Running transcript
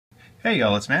Hey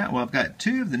y'all, it's Matt. Well, I've got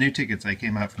two of the new tickets I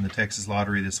came out from the Texas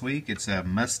Lottery this week. It's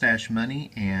Mustache Money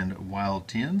and Wild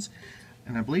Tens.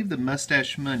 And I believe the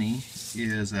Mustache Money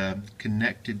is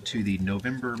connected to the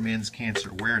November Men's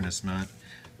Cancer Awareness Month,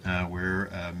 where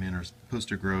men are supposed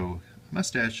to grow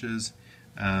mustaches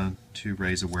to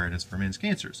raise awareness for men's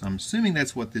cancer. So I'm assuming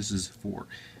that's what this is for,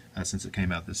 since it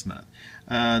came out this month.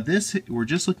 We're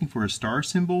just looking for a star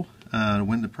symbol to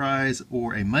win the prize,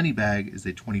 or a money bag is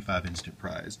a 25 instant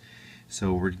prize.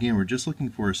 So we're just looking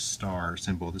for a star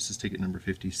symbol. This is ticket number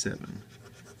 57.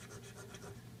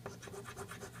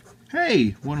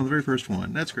 Hey, won on the very first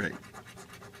one. That's great.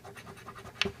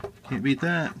 Can't beat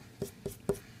that.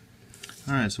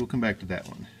 Alright, so we'll come back to that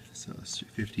one. So let's do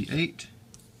 58.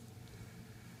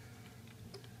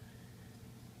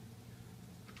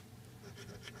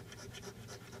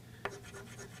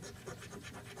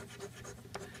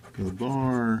 Gold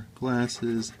bar,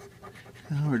 glasses.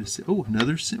 Hard to see. Oh,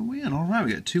 another win. All right,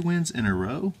 we got 2 wins in a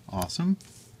row. Awesome.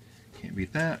 Can't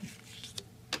beat that.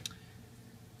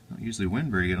 Don't usually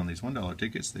win very good on these $1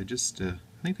 tickets. They just, I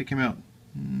think they came out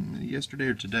yesterday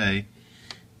or today.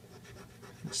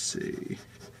 Let's see.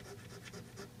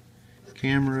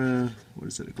 Camera. What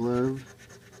is it? A glove.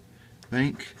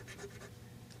 Bank.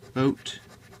 Boat.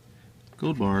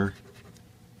 Gold bar.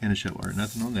 And a show bar.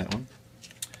 Nothing on that one.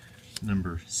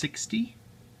 Number 60.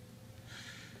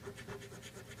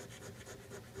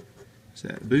 Is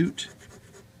that boot,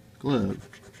 glove,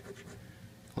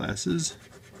 glasses,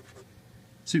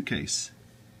 suitcase,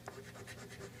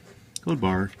 gold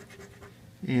bar,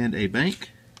 and a bank.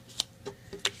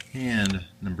 And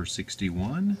number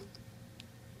 61,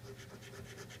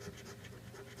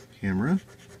 camera,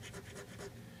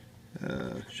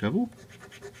 shovel,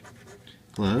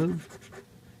 glove,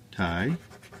 tie,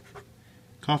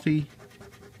 coffee,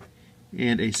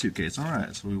 and a suitcase.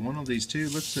 Alright, so we won all these two.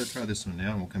 Let's try this one now,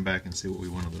 and we'll come back and see what we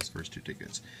won on those first 2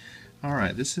 tickets.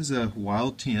 Alright, this is a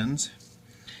Wild Tens.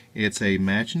 It's a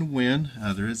match and win.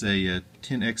 There is a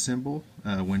 10x symbol.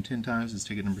 Win 10 times is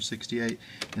ticket number 68.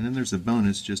 And then there's a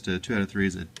bonus, just a 2 out of 3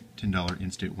 is a $10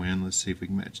 instant win. Let's see if we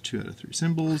can match 2 out of 3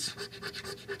 symbols.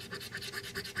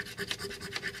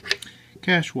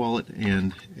 Cash wallet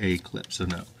and a clip, so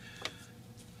no.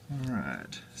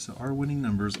 Alright, so our winning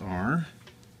numbers are...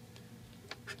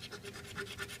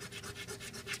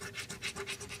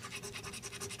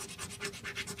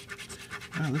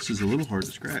 Wow, this is a little hard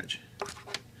to scratch.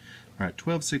 Alright,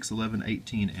 12, 6, 11,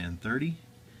 18, and 30.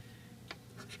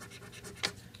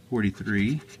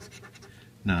 43,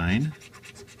 9,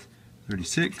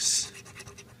 36,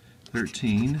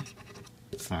 13,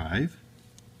 5,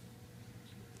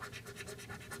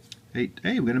 8.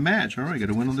 Hey, we got a match. Alright, got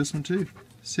a win on this one too.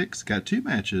 6, got 2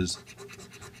 matches.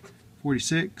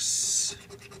 46,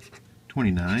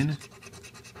 29,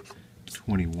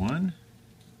 21.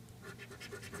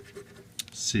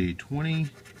 See, 20,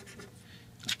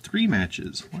 3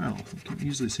 matches. Wow, you can't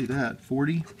usually see that.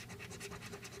 40,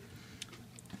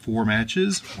 4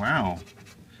 matches. Wow.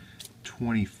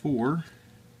 24,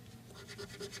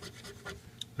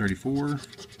 34,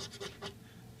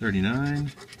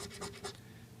 39,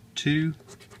 2,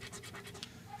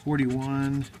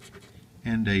 41,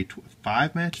 and a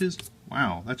 5 matches.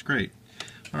 Wow, that's great.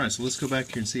 Alright, so let's go back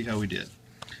here and see how we did.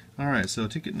 Alright, so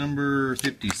ticket number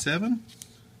 57.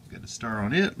 Got a star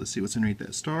on it. Let's see what's underneath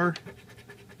that star.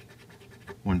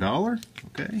 $1.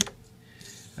 Okay.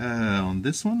 On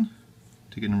this one,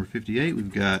 ticket number 58,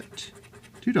 we've got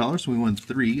 $2, so we won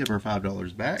 3 of our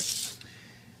 $5 back.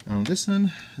 On this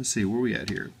one, let's see, where are we at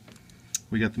here?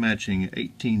 We got the matching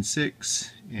 18,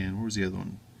 6, and where was the other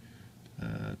one?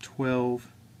 12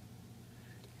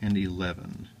 and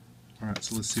 11. Alright,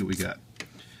 so let's see what we got.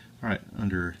 Alright,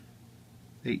 under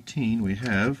 18, we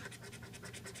have...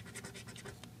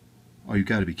 Oh, you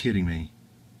got to be kidding me.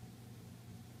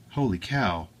 Holy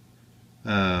cow.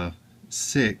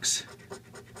 6.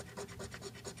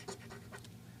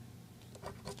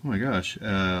 Oh my gosh.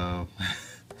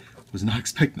 Was not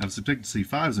expecting, I was expecting to see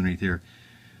 5s underneath here.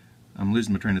 I'm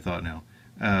losing my train of thought now.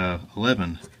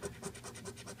 11.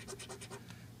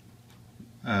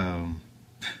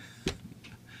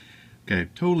 Okay,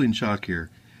 totally in shock here.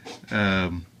 Where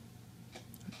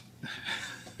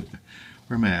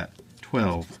am I at?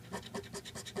 12.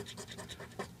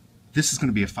 This is going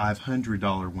to be a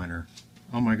 $500 winner.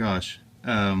 Oh my gosh.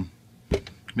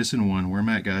 Missing 1. Where am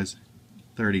I at, guys?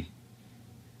 30.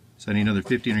 So I need another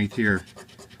 50 underneath here.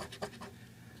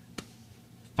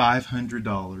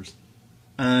 $500.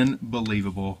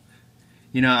 Unbelievable.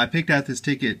 You know, I picked out this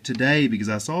ticket today because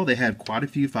I saw they had quite a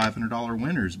few $500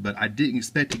 winners, but I didn't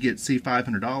expect to see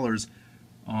 $500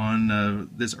 on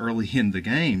this early in the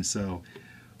game. So,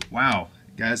 Wow,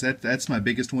 guys, that's my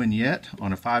biggest win yet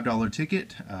on a $5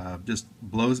 ticket. Just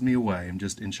blows me away. I'm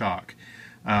just in shock.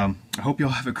 I hope y'all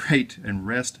have a great and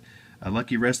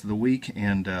lucky rest of the week,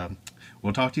 and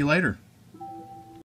we'll talk to you later.